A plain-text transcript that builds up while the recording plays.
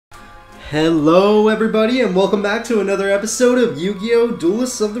Hello everybody and welcome back to another episode of Yu-Gi-Oh!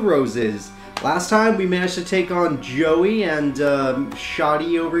 Duelists of the Roses. Last time we managed to take on Joey and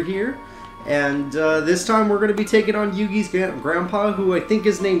Shoddy over here. And this time we're going to be taking on Yugi's grandpa, who I think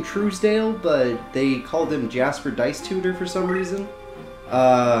is named Truesdale, but they called him Jasper Dice Tutor for some reason.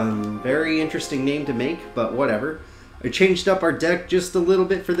 Very interesting name to make, but whatever. I changed up our deck just a little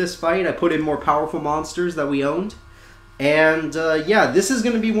bit for this fight. I put in more powerful monsters that we owned. And yeah, this is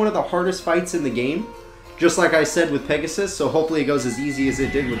going to be one of the hardest fights in the game. Just like I said with Pegasus, so hopefully it goes as easy as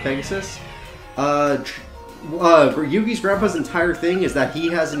it did with Pegasus. Yugi's grandpa's entire thing is that he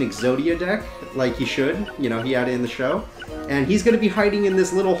has an Exodia deck, like he should. You know, he had it in the show. And he's going to be hiding in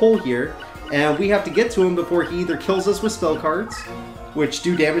this little hole here. And we have to get to him before he either kills us with spell cards, which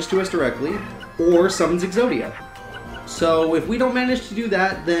do damage to us directly, or summons Exodia. So if we don't manage to do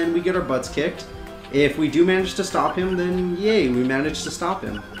that, then we get our butts kicked. If we do manage to stop him, then yay, we managed to stop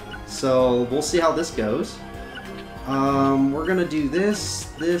him. So we'll see how this goes. We're gonna do this.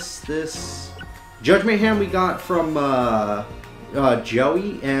 Judgment Hand we got from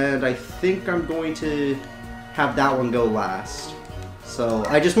Joey, and I think I'm going to have that one go last. So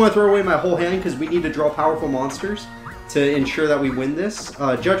I just want to throw away my whole hand because we need to draw powerful monsters to ensure that we win this.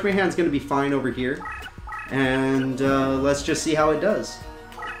 Judgment Hand's gonna be fine over here, and let's just see how it does.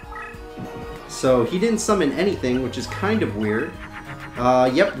 So he didn't summon anything, which is kind of weird.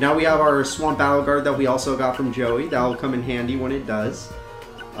 Yep, now we have our Swamp Battle Guard that we also got from Joey. That'll come in handy when it does.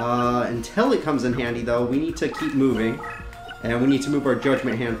 Until it comes in handy, though, we need to keep moving. And we need to move our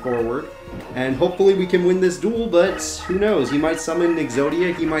Judgment Hand forward. And hopefully we can win this duel, but who knows? He might summon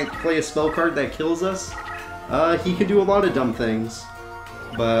Exodia, he might play a spell card that kills us. He could do a lot of dumb things.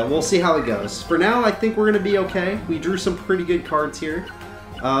 But we'll see how it goes. For now, I think we're going to be okay. We drew some pretty good cards here.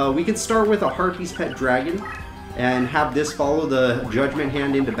 We can start with a Harpy's Pet Dragon and have this follow the Judgment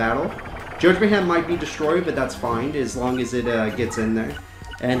Hand into battle. Judgment Hand might be destroyed, but that's fine as long as it gets in there.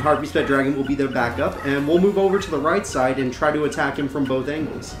 And Harpy's Pet Dragon will be their backup, and we'll move over to the right side and try to attack him from both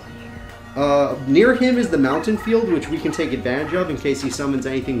angles. Near him is the Mountain Field, which we can take advantage of in case he summons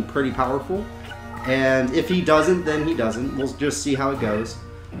anything pretty powerful. And if he doesn't, then he doesn't. We'll just see how it goes.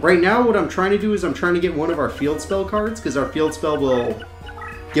 Right now, what I'm trying to do is I'm trying to get one of our field spell cards, because our field spell will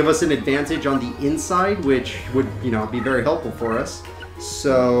give us an advantage on the inside, which would, you know, be very helpful for us.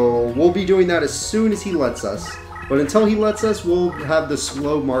 So we'll be doing that as soon as he lets us. But until he lets us, we'll have the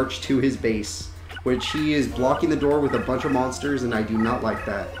slow march to his base, which he is blocking the door with a bunch of monsters, and I do not like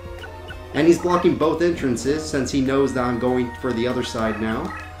that. And he's blocking both entrances since he knows that I'm going for the other side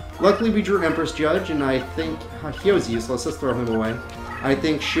now. Luckily, we drew Empress Judge, and I think he was useless. Let's throw him away. I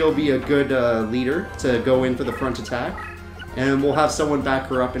think she'll be a good leader to go in for the front attack. And we'll have someone back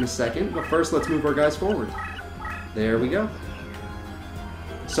her up in a second. But first, let's move our guys forward. There we go.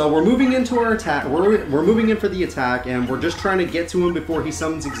 So we're moving into our attack. We're moving in for the attack, and we're just trying to get to him before he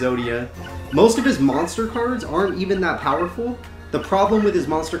summons Exodia. Most of his monster cards aren't even that powerful. The problem with his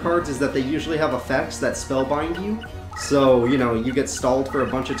monster cards is that they usually have effects that spellbind you. So, you know, you get stalled for a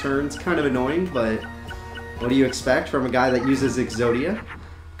bunch of turns. Kind of annoying, but what do you expect from a guy that uses Exodia?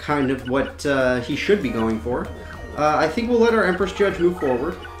 Kind of what he should be going for. I think we'll let our Empress Judge move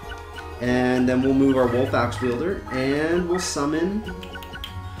forward, and then we'll move our Wolf Axe Wielder, and we'll summon...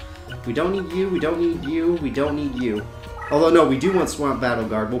 We don't need you, we don't need you, we don't need you. Although no, we do want Swamp Battle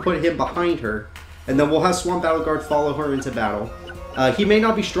Guard. We'll put him behind her, and then we'll have Swamp Battle Guard follow her into battle. He may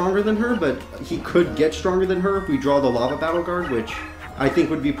not be stronger than her, but he could get stronger than her if we draw the Lava Battle Guard, which I think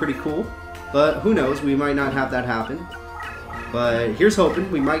would be pretty cool. But who knows, we might not have that happen. But here's hoping,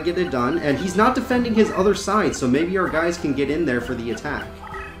 we might get it done. And he's not defending his other side, so maybe our guys can get in there for the attack.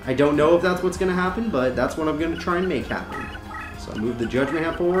 I don't know if that's what's going to happen, but that's what I'm going to try and make happen. So I move the Judgment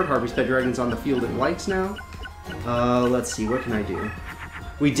Hand forward. Harpy's Pet Dragon's on the field it likes now. Let's see, what can I do?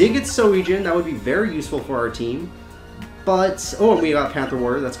 We did get Soijin, that would be very useful for our team. But, oh, and we got Panther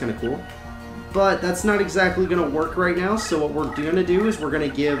Warrior, that's kind of cool. But that's not exactly going to work right now, so what we're going to do is we're going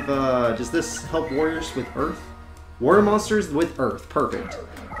to give, does this help Warriors with Earth? Warrior monsters with Earth. Perfect.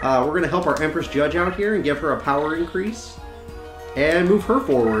 We're going to help our Empress Judge out here and give her a power increase. And move her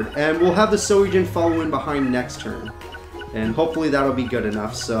forward. And we'll have the Soijin follow in behind next turn. And hopefully that'll be good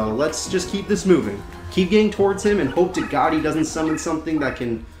enough. So let's just keep this moving. Keep getting towards him and hope to God he doesn't summon something that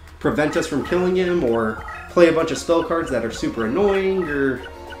can prevent us from killing him. Or play a bunch of spell cards that are super annoying. Or,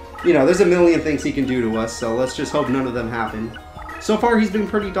 you know, there's a million things he can do to us. So let's just hope none of them happen. So far he's been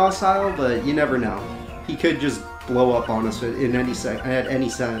pretty docile, but you never know. He could just blow up on us in at any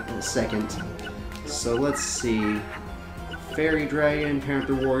second. So let's see. Fairy Dragon,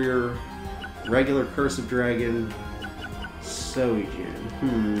 Panther Warrior, regular Cursive Dragon,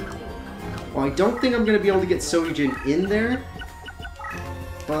 Soijin. Well, I don't think I'm going to be able to get Soijin in there.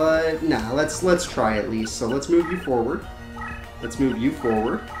 But, nah, let's try at least. So let's move you forward. Let's move you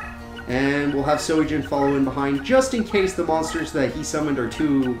forward. And we'll have Soijin follow in behind, just in case the monsters that he summoned are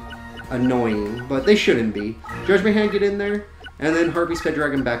too annoying. But they shouldn't be. Judgment Hand, get in there. And then Harpy's Pet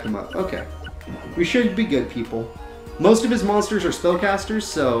Dragon, back him up. Okay. We should be good, people. Most of his monsters are spellcasters,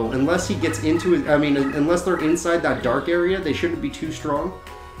 so unless he gets into it, I mean, unless they're inside that dark area, they shouldn't be too strong.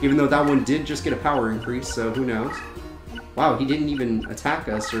 Even though that one did just get a power increase, so who knows. Wow, he didn't even attack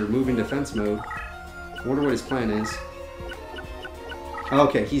us or move in defense mode. I wonder what his plan is.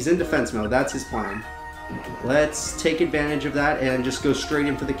 Okay, he's in defense mode. That's his plan. Let's take advantage of that and just go straight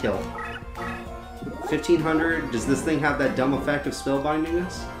in for the kill. 1500. Does this thing have that dumb effect of spellbinding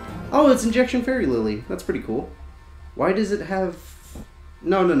us? Oh, it's Injection Fairy Lily. That's pretty cool. Why does it have...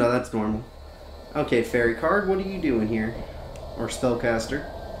 No, that's normal. Okay, Fairy card, what are you doing here? Or Spellcaster.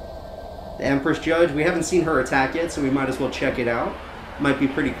 The Empress Judge, we haven't seen her attack yet, so we might as well check it out. Might be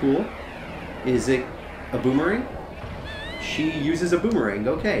pretty cool. Is it a boomerang? She uses a boomerang,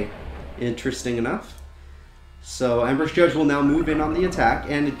 okay. Interesting enough. So, Empress Judge will now move in on the attack,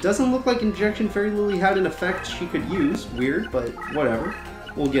 and it doesn't look like Injection Fairy Lily had an effect she could use. Weird, but whatever.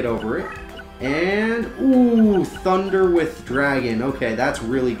 We'll get over it. And, ooh, Thunder with Dragon. Okay, that's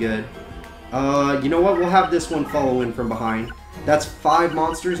really good. You know what? We'll have this one follow in from behind. That's 5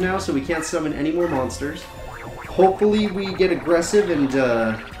 monsters now, so we can't summon any more monsters. Hopefully we get aggressive and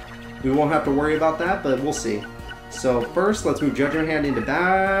we won't have to worry about that, but we'll see. So first, let's move Judgment Hand into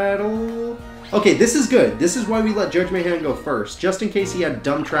battle. Okay, this is good. This is why we let Judgment Hand go first, just in case he had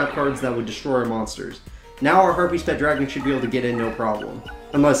dumb trap cards that would destroy our monsters. Now our Harpy's Pet Dragon should be able to get in no problem.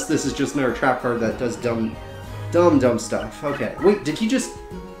 Unless this is just another trap card that does dumb stuff. Okay, wait, did he just...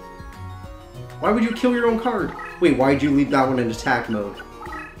 Why would you kill your own card? Wait, why'd you leave that one in attack mode?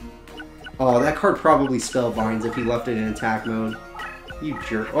 Oh, that card probably spellbinds if he left it in attack mode. You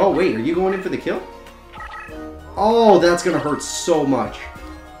jerk. Oh, wait, are you going in for the kill? Oh, that's gonna hurt so much.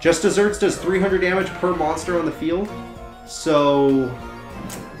 Just Desserts does 300 damage per monster on the field. So...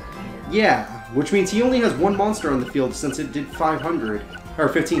 yeah, which means he only has 1 monster on the field since it did 500. Or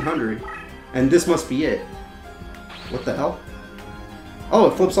 1500. And this must be it. What the hell?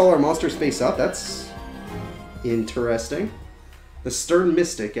 Oh, it flips all our monsters face up? That's interesting. The Stern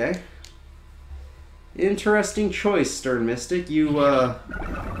Mystic, eh? Interesting choice, Stern Mystic. You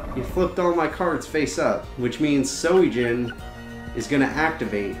flipped all my cards face up, which means Soijin is gonna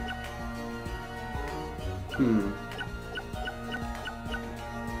activate.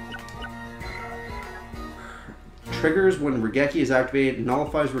 Triggers when Regeki is activated,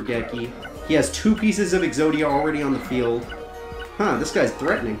 nullifies Regeki. He has 2 pieces of Exodia already on the field. Huh, this guy's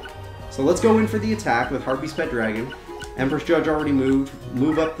threatening. So let's go in for the attack with Harpy's Pet Dragon. Empress Judge already moved.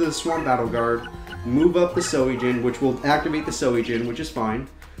 Move up the Swamp Battle Guard. Move up the Soijin, which will activate the Soijin, which is fine.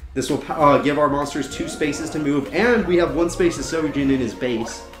 This will give our monsters 2 spaces to move, and we have 1 space of Soijin in his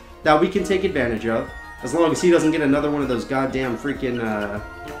base that we can take advantage of. As long as he doesn't get another one of those goddamn freaking,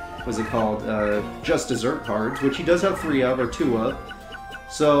 what's it called? Just Dessert cards, which he does have 3 of, or 2 of.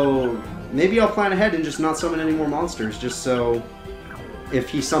 So maybe I'll plan ahead and just not summon any more monsters, just so if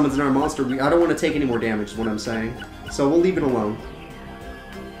he summons another monster, I don't want to take any more damage is what I'm saying. So we'll leave it alone.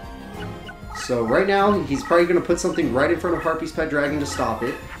 So right now, he's probably going to put something right in front of Harpy's Pet Dragon to stop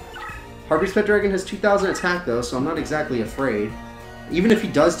it. Harpy's Pet Dragon has 2000 attack though, so I'm not exactly afraid. Even if he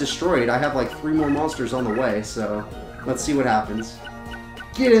does destroy it, I have like 3 more monsters on the way, so let's see what happens.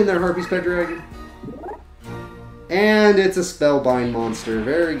 Get in there, Harpy's Pet Dragon. And it's a Spellbind monster.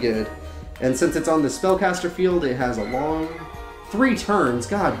 Very good. And since it's on the Spellcaster field, it has a long... 3 turns.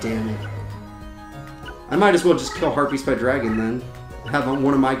 God damn it. I might as well just kill Harpy's Pet Dragon then. Have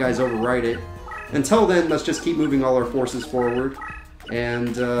one of my guys override it. Until then, let's just keep moving all our forces forward.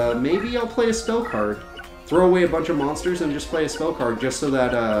 And maybe I'll play a spell card. Throw away a bunch of monsters and just play a spell card just so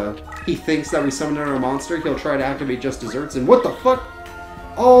that he thinks that we summoned our monster. He'll try to activate Just Desserts. And what the fuck?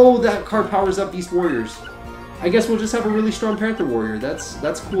 Oh, that card powers up Beast Warriors. I guess we'll just have a really strong Panther Warrior.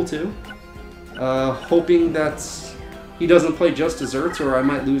 That's cool too. Hoping that he doesn't play Just Desserts or I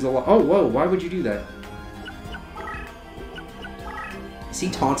might lose a lot. Oh, whoa, why would you do that? Is he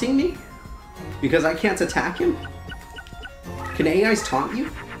taunting me? Because I can't attack him? Can AIs taunt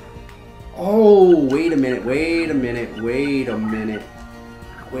you? Oh, wait a minute, wait a minute, wait a minute.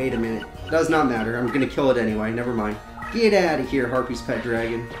 Wait a minute. Does not matter. I'm gonna kill it anyway. Never mind. Get out of here, Harpy's Pet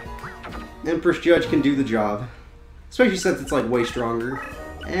Dragon. Empress Judge can do the job. Especially since it's like way stronger.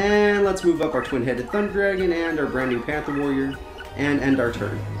 And let's move up our twin-headed Thunder Dragon and our brand new Panther Warrior and end our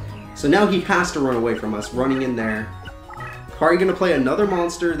turn. So now he has to run away from us, running in there. probably going to play another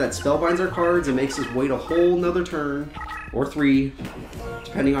monster that spellbinds our cards and makes us wait a whole nother turn. Or 3.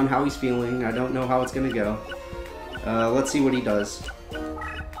 Depending on how he's feeling. I don't know how it's going to go. Let's see what he does.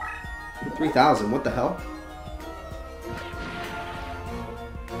 3,000. What the hell?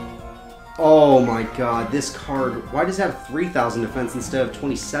 Oh my god. This card. Why does it have 3,000 defense instead of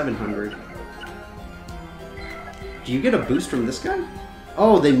 2,700? Do you get a boost from this guy?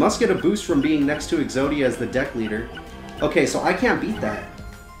 Oh, they must get a boost from being next to Exodia as the deck leader. Okay, so I can't beat that.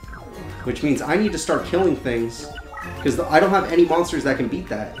 Which means I need to start killing things. Because I don't have any monsters that can beat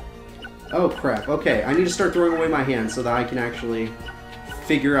that. Oh, crap. Okay, I need to start throwing away my hand so that I can actually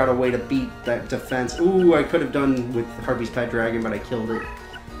figure out a way to beat that defense. Ooh, I could have done with Harpy's Pet Dragon, but I killed it.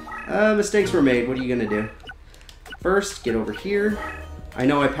 Mistakes were made. What are you going to do? First, get over here. I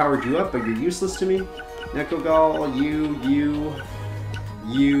know I powered you up, but you're useless to me. Nekogal, you.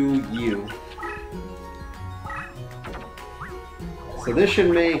 So this should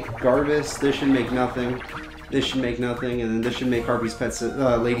make Garvis, this should make nothing, this should make nothing, and then this should make Harpy's Pet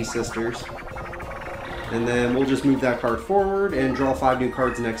Lady Sisters. And then we'll just move that card forward and draw 5 new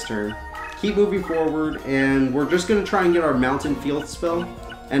cards next turn. Keep moving forward, and we're just going to try and get our Mountain Field spell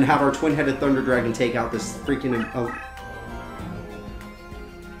and have our Twin-Headed Thunder Dragon take out this freaking...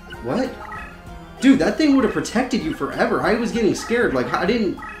 What? Dude, that thing would have protected you forever. I was getting scared. Like, I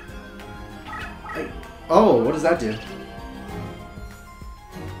didn't... Oh, what does that do?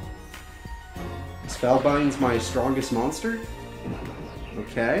 Spellbinds my strongest monster?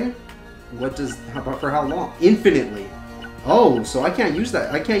 Okay. What does... How about for how long? Infinitely. Oh, so I can't use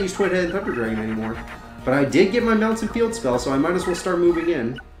that. I can't use Twin-Headed Thunder Dragon anymore. But I did get my Mountain Field spell, so I might as well start moving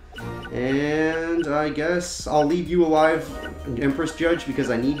in. And I guess I'll leave you alive, Empress Judge, because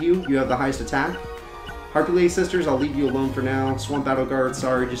I need you. You have the highest attack. Harpy Lady Sisters, I'll leave you alone for now. Swamp Battle Guard,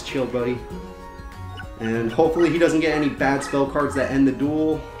 sorry, just chill, buddy. And hopefully he doesn't get any bad spell cards that end the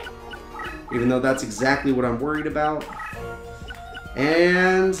duel. Even though that's exactly what I'm worried about.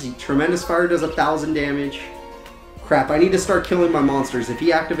 And Tremendous Fire does 1,000 damage. Crap, I need to start killing my monsters. If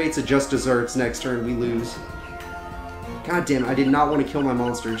he activates a Just Desserts next turn, we lose. God damn it, I did not want to kill my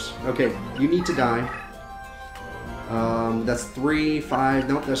monsters. Okay, you need to die. That's 3, 5,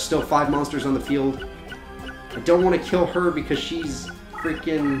 nope, there's still 5 monsters on the field. I don't want to kill her because she's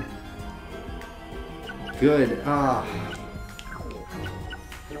freaking good. I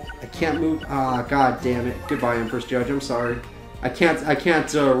can't move. God damn it. Goodbye, Empress Judge. I'm sorry. I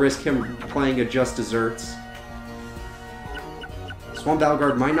can't risk him playing a Just Desserts. Swamp Battle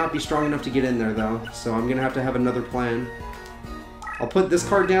Guard might not be strong enough to get in there, though, so I'm going to have another plan. I'll put this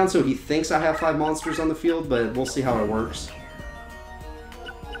card down so he thinks I have 5 monsters on the field, but we'll see how it works.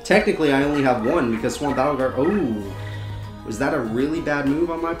 Technically, I only have 1 because Swamp Battle Guard... Oh! Was that a really bad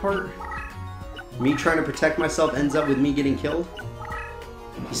move on my part? Me trying to protect myself ends up with me getting killed?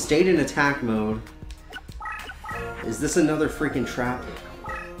 He stayed in attack mode. Is this another freaking trap?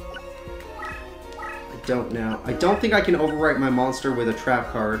 I don't know. I don't think I can overwrite my monster with a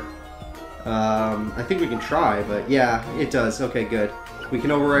trap card. I think we can try, but yeah, it does. Okay, good. We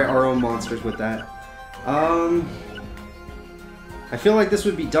can overwrite our own monsters with that. I feel like this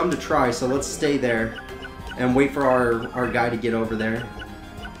would be dumb to try, so let's stay there and wait for our guy to get over there.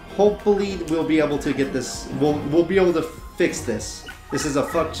 Hopefully we'll be able to get this. We'll be able to fix this. This is a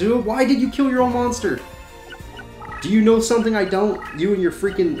fuck too. Why did you kill your own monster? Do you know something I don't? You and your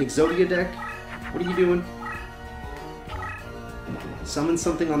freaking Exodia deck? What are you doing? Summon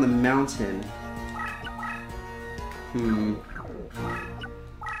something on the mountain.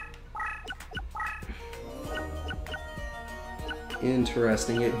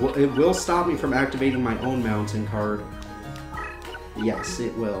 Interesting. It will stop me from activating my own mountain card. Yes,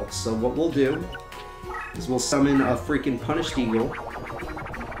 it will. So what we'll do is we'll summon a freaking Punished Eagle.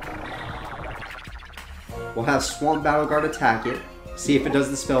 We'll have Swamp Battle Guard attack it. See if it does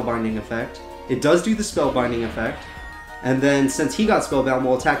the spellbinding effect. It does do the spellbinding effect. And then, since he got spellbound,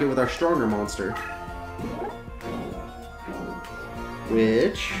 we'll attack it with our stronger monster.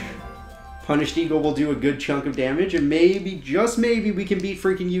 Which... Punished Eagle will do a good chunk of damage, and maybe, just maybe, we can beat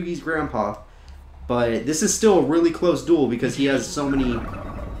freaking Yugi's grandpa. But this is still a really close duel because he has so many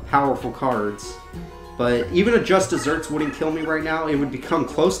powerful cards. But even a Just Desserts wouldn't kill me right now. It would become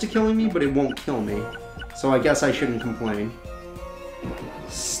close to killing me, but it won't kill me. So I guess I shouldn't complain.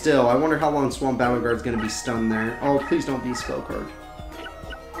 Still, I wonder how long Swamp Battle Guard's going to be stunned there. Oh, please don't be a spell card.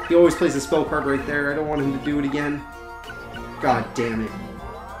 He always plays a spell card right there. I don't want him to do it again. God damn it.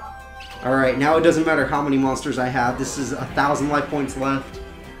 Alright, now it doesn't matter how many monsters I have. This is 1,000 life points left.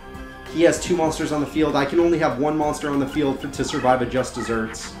 He has 2 monsters on the field. I can only have 1 monster on the field to survive a Just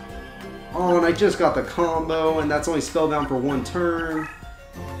Desserts. Oh, and I just got the combo, and that's only spellbound for 1 turn.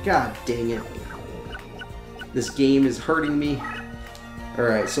 God dang it. This game is hurting me.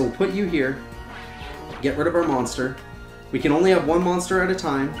 Alright, so we'll put you here. Get rid of our monster. We can only have 1 monster at a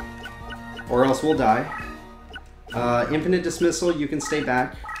time, or else we'll die. Infinite Dismissal, you can stay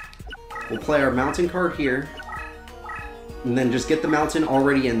back. We'll play our mountain card here, and then just get the mountain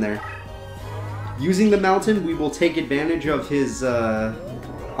already in there. Using the mountain, we will take advantage of his,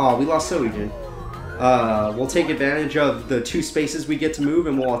 oh, we lost Soijin. We'll take advantage of the 2 spaces we get to move,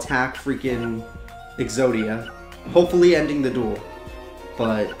 and we'll attack freaking Exodia. Hopefully ending the duel.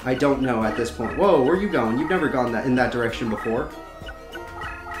 But I don't know at this point. Whoa, where are you going? You've never gone in that direction before.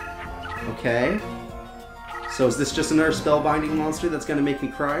 Okay. So is this just another spellbinding monster that's going to make me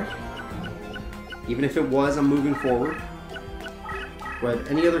cry? Even if it was, I'm moving forward. What,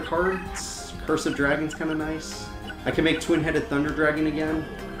 any other cards? Curse of Dragon's kind of nice. I can make Twin-Headed Thunder Dragon again.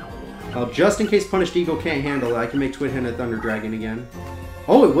 Just in case Punished Eagle can't handle it, I can make Twin-Headed Thunder Dragon again.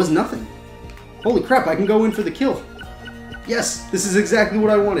 Oh, it was nothing. Holy crap, I can go in for the kill. Yes, this is exactly what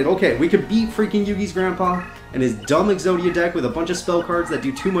I wanted. Okay, we could beat freaking Yugi's grandpa and his dumb Exodia deck with a bunch of spell cards that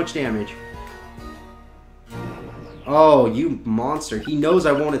do too much damage. Oh, you monster. He knows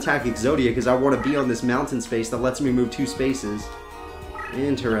I won't attack Exodia because I want to be on this mountain space that lets me move 2 spaces.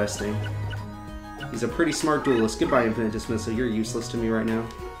 Interesting. He's a pretty smart duelist. Goodbye, Infinite Dismissal. You're useless to me right now.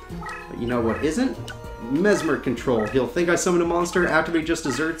 But you know what isn't? Mesmer Control. He'll think I summon a monster, activate just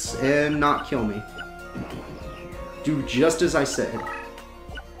desserts, and not kill me. Do just as I said.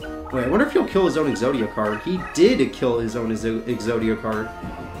 Wait, I wonder if he'll kill his own Exodia card. He did kill his own Exodia card.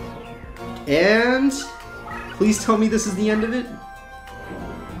 And... please tell me this is the end of it?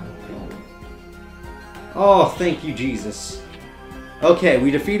 Oh, thank you, Jesus. Okay, we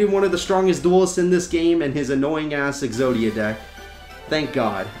defeated one of the strongest duelists in this game and his annoying-ass Exodia deck. Thank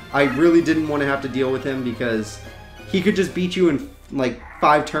God. I really didn't want to have to deal with him because he could just beat you in, like,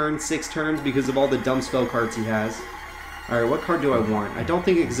 5 turns, 6 turns because of all the dumb spell cards he has. Alright, what card do I want? I don't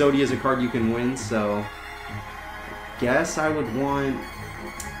think Exodia is a card you can win, so... I guess I would want...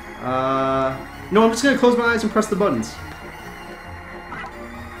 No, I'm just going to close my eyes and press the buttons.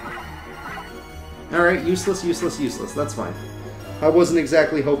 Alright, useless, useless, useless. That's fine. I wasn't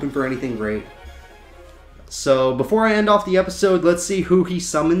exactly hoping for anything great. So, before I end off the episode, let's see who he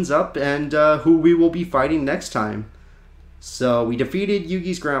summons up and who we will be fighting next time. So, we defeated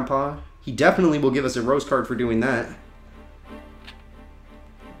Yugi's grandpa. He definitely will give us a rose card for doing that.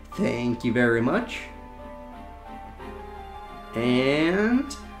 Thank you very much.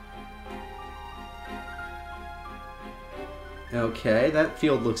 And... okay, that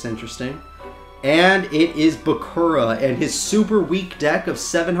field looks interesting. And it is Bakura and his super weak deck of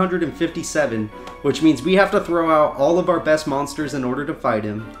 757, which means we have to throw out all of our best monsters in order to fight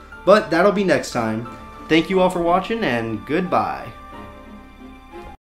him. But that'll be next time. Thank you all for watching, and goodbye.